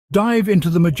Dive into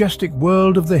the majestic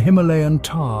world of the Himalayan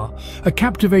Tahr, a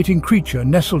captivating creature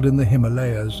nestled in the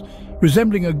Himalayas.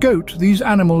 Resembling a goat, these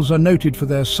animals are noted for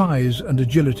their size and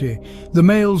agility. The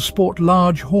males sport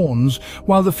large horns,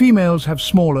 while the females have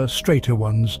smaller, straighter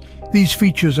ones. These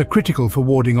features are critical for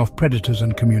warding off predators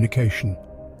and communication.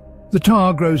 The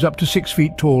tahr grows up to 6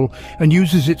 feet tall and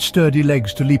uses its sturdy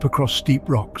legs to leap across steep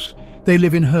rocks. They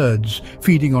live in herds,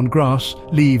 feeding on grass,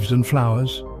 leaves and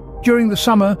flowers. During the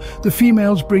summer, the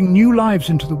females bring new lives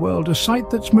into the world, a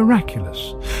sight that's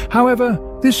miraculous. However,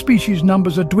 this species'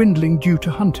 numbers are dwindling due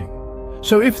to hunting.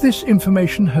 So if this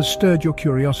information has stirred your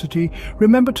curiosity,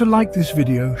 remember to like this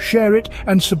video, share it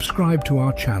and subscribe to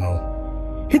our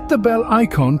channel. Hit the bell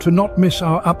icon to not miss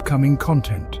our upcoming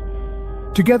content.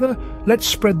 Together, let's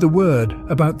spread the word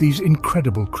about these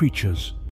incredible creatures.